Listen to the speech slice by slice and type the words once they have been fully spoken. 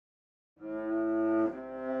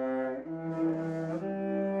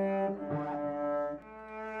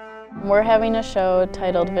We're having a show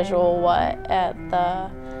titled Visual What at the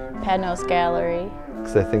Padnos Gallery.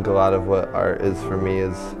 Because I think a lot of what art is for me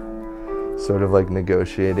is sort of like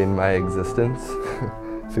negotiating my existence,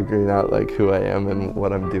 figuring out like who I am and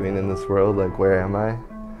what I'm doing in this world, like where am I?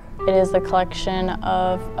 It is the collection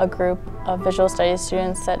of a group of visual studies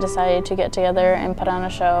students that decided to get together and put on a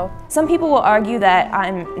show. Some people will argue that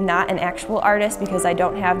I'm not an actual artist because I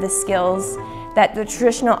don't have the skills that the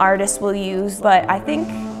traditional artists will use, but I think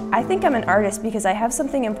I'm an artist because I have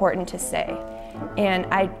something important to say, and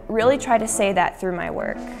I really try to say that through my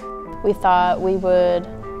work. We thought we would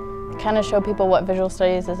kind of show people what visual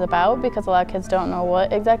studies is about because a lot of kids don't know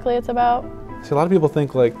what exactly it's about. See, a lot of people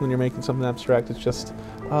think like when you're making something abstract, it's just,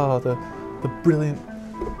 oh, the brilliant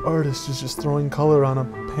artist is just throwing color on a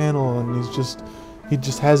panel and he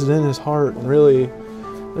just has it in his heart. And really,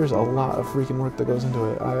 there's a lot of freaking work that goes into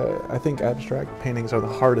it. I think abstract paintings are the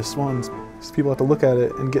hardest ones because people have to look at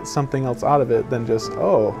it and get something else out of it than just,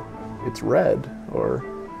 oh, it's red, or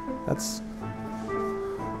that's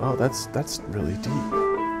really deep.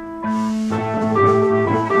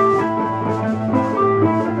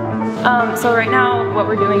 So right now what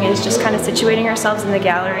we're doing is just kind of situating ourselves in the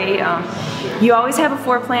gallery. You always have a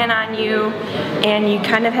floor plan on you and you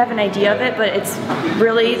kind of have an idea of it, but it's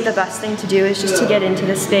really the best thing to do is just to get into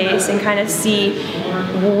the space and kind of see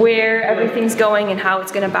where everything's going and how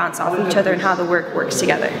it's going to bounce off each other and how the work works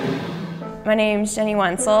together. My name's Jennie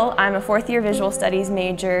Wentzel. I'm a fourth-year visual studies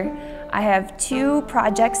major. I have 2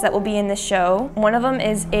 projects that will be in the show. One of them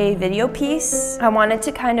is a video piece. I wanted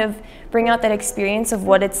to kind of bring out that experience of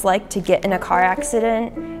what it's like to get in a car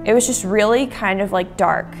accident. It was just really kind of like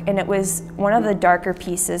dark, and it was one of the darker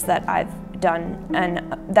pieces that I've done,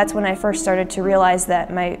 and that's when I first started to realize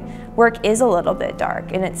that my work is a little bit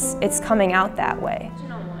dark, and it's coming out that way.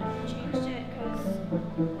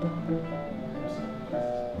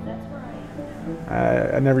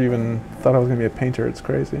 I never even thought I was going to be a painter. It's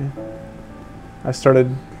crazy. I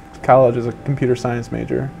started college as a computer science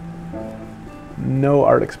major. No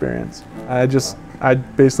art experience. I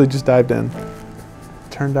basically just dived in.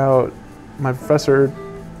 Turned out my professor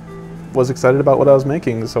was excited about what I was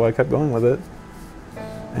making, so I kept going with it.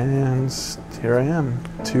 And here I am,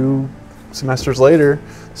 2 semesters later,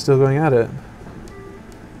 still going at it.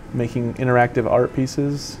 Making interactive art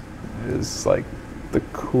pieces is like the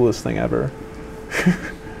coolest thing ever.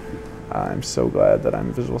 I'm so glad that I'm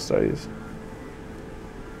in visual studies.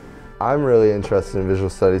 I'm really interested in visual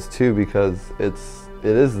studies too because it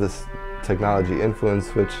is this technology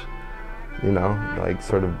influence which, you know, like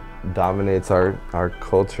sort of dominates our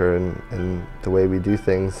culture and the way we do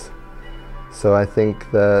things. So I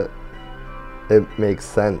think that it makes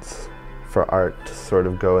sense for art to sort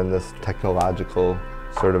of go in this technological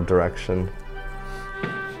sort of direction.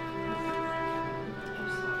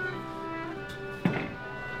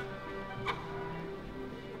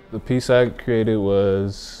 The piece I created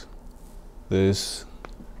was this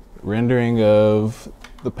rendering of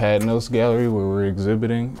the Padnos Gallery where we're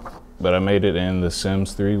exhibiting, but I made it in The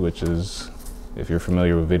Sims 3, which is, if you're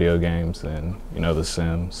familiar with video games, then you know The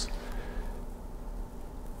Sims.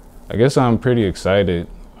 I guess I'm pretty excited.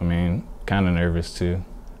 I mean, kind of nervous too.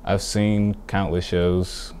 I've seen countless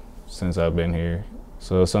shows since I've been here,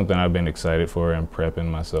 so it's something I've been excited for and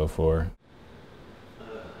prepping myself for.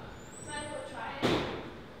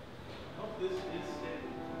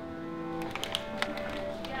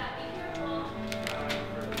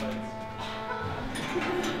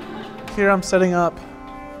 Here I'm setting up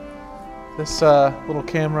this little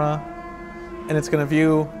camera, and it's going to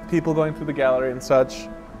view people going through the gallery and such,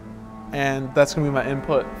 and that's going to be my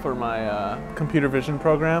input for my computer vision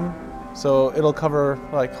program. So it'll cover,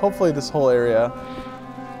 like, hopefully this whole area.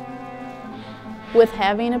 With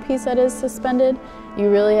having a piece that is suspended,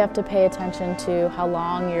 you really have to pay attention to how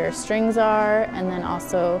long your strings are, and then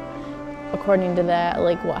also according to that,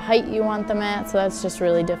 like what height you want them at, so that's just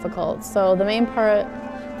really difficult. So the main part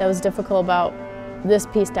that was difficult about this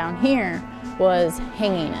piece down here was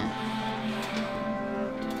hanging it.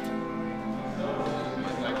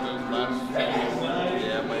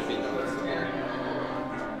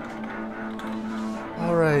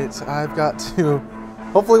 All right, I've got to,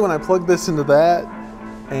 hopefully when I plug this into that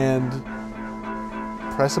and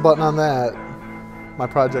press a button on that, my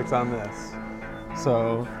project's on this.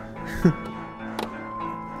 So,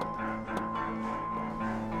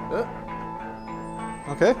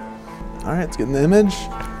 okay. All right, let's get in the image.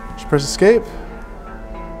 Just press escape, with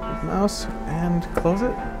the mouse, and close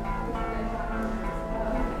it.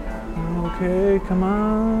 Okay, come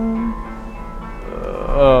on.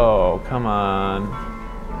 Oh, come on.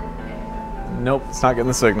 Nope, it's not getting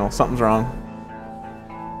the signal. Something's wrong.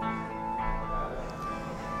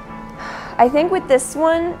 I think with this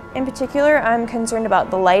one in particular, I'm concerned about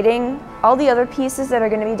the lighting. All the other pieces that are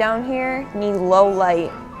going to be down here need low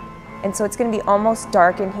light, and so it's going to be almost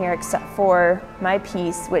dark in here except for my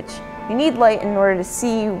piece, which you need light in order to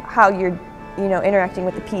see how you're interacting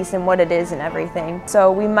with the piece and what it is and everything.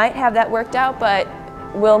 So we might have that worked out, but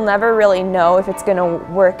we'll never really know if it's going to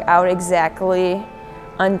work out exactly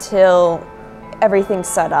until everything's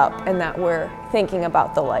set up and that we're thinking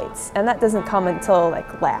about the lights. And that doesn't come until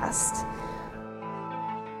like last.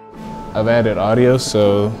 I've added audio,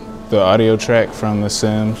 so the audio track from The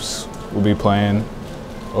Sims will be playing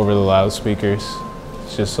over the loudspeakers.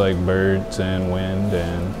 It's just like birds and wind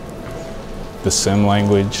and the Sim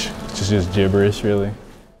language, which is just gibberish really.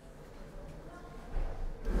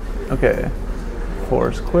 Okay,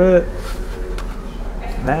 force quit,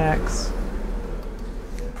 max,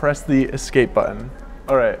 press the escape button.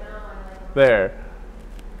 All right, there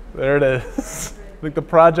it is. I think the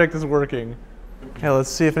project is working. Okay, let's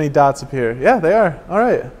see if any dots appear. Yeah, they are, all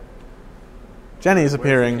right. Jennie's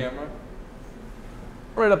appearing. Where's the camera?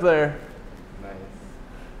 Right up there. Nice.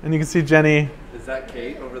 And you can see Jennie. Is that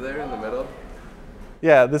Kate over there in the middle?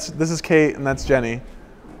 Yeah, this is Kate and that's Jennie.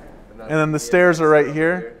 And then the stairs are right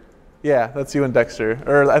here. Yeah, that's you and Dexter.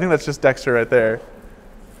 Or I think that's just Dexter right there.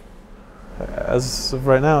 As of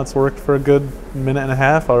right now, it's worked for a good minute and a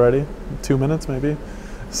half already. 2 minutes maybe.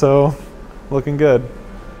 So, looking good.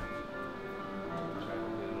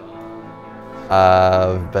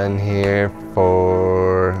 I've been here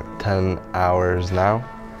for 10 hours now,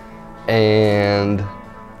 and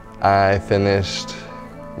I finished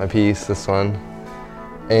my piece, this one,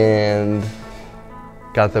 and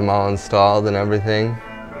got them all installed and everything.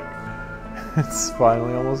 It's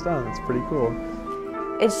finally almost done. It's pretty cool.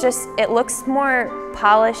 It's just, it looks more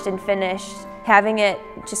polished and finished. Having it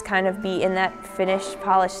just kind of be in that finished,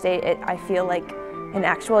 polished state, I feel like an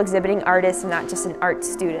actual exhibiting artist and not just an art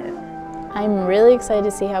student. I'm really excited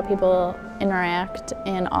to see how people interact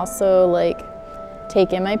and also like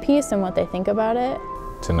take in my piece and what they think about it.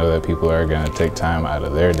 To know that people are going to take time out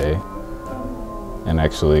of their day and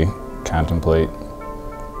actually contemplate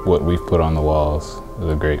what we've put on the walls is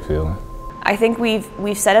a great feeling. I think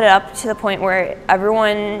we've set it up to the point where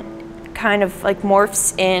everyone kind of like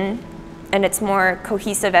morphs in and it's more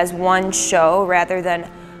cohesive as one show rather than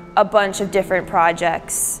a bunch of different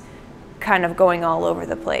projects kind of going all over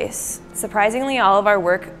the place. Surprisingly, all of our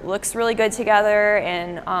work looks really good together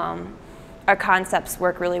and our concepts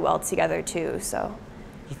work really well together too, so.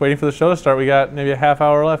 Just waiting for the show to start. We got maybe a half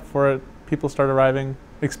hour left before people start arriving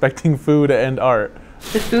expecting food and art.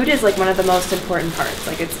 The food is like one of the most important parts.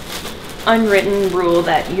 Like it's unwritten rule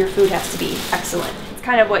that your food has to be excellent. It's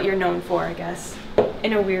kind of what you're known for, I guess,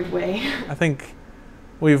 in a weird way. I think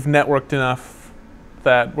we've networked enough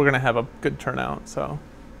that we're gonna have a good turnout, so.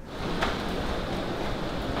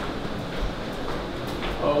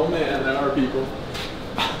 Oh man, there are people.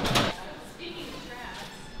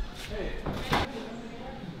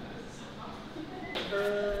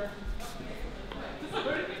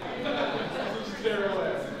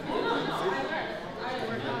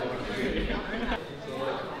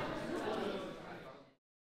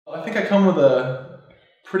 I think I come with a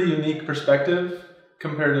pretty unique perspective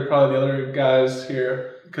compared to probably the other guys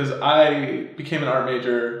here, because I became an art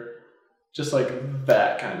major just like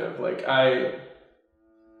that, kind of. Like I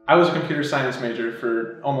was a computer science major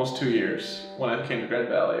for almost 2 years when I came to Grand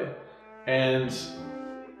Valley, and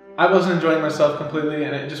I wasn't enjoying myself completely,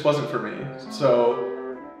 and it just wasn't for me.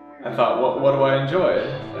 So I thought, what do I enjoy?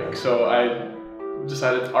 Like, so I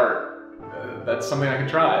decided art. That's something I could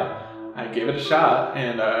try. I gave it a shot,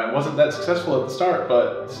 and I wasn't that successful at the start,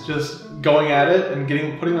 but it's just going at it and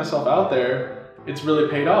putting myself out there, it's really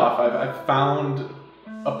paid off. I've found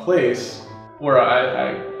a place where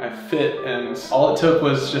I fit, and all it took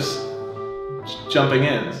was just jumping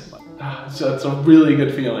in. So it's a really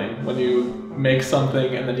good feeling when you make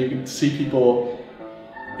something and then you can see people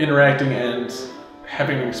interacting and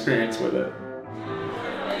having an experience with it.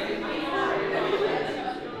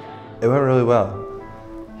 It went really well.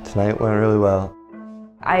 Tonight went really well.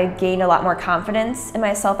 I gained a lot more confidence in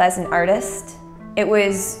myself as an artist. It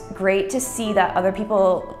was great to see that other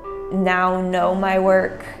people now know my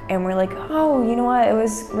work and we're like, oh, you know what, it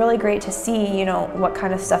was really great to see, you know, what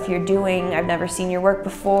kind of stuff you're doing. I've never seen your work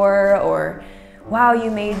before, or wow, you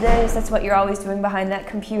made this, that's what you're always doing behind that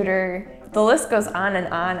computer. The list goes on and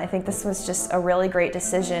on. I think this was just a really great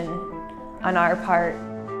decision on our part.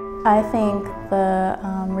 I think the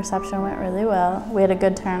reception went really well. We had a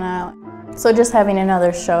good turnout. So just having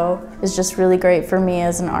another show is just really great for me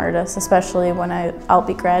as an artist, especially when I'll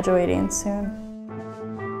be graduating soon.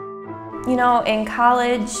 You know, in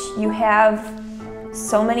college, you have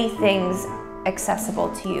so many things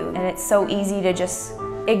accessible to you, and it's so easy to just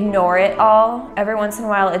ignore it all. Every once in a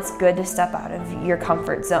while, it's good to step out of your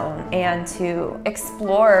comfort zone and to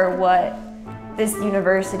explore what this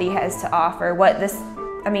university has to offer, what this,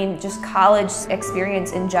 just college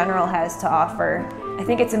experience in general has to offer. I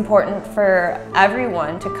think it's important for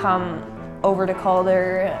everyone to come over to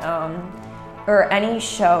Calder or any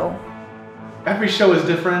show. Every show is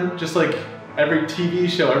different, just like every TV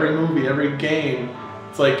show, every movie, every game.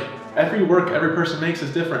 It's like every work every person makes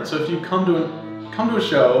is different. So if you come to a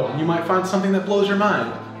show, you might find something that blows your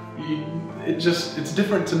mind. It's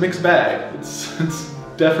different. It's a mixed bag. It's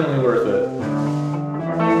definitely worth it.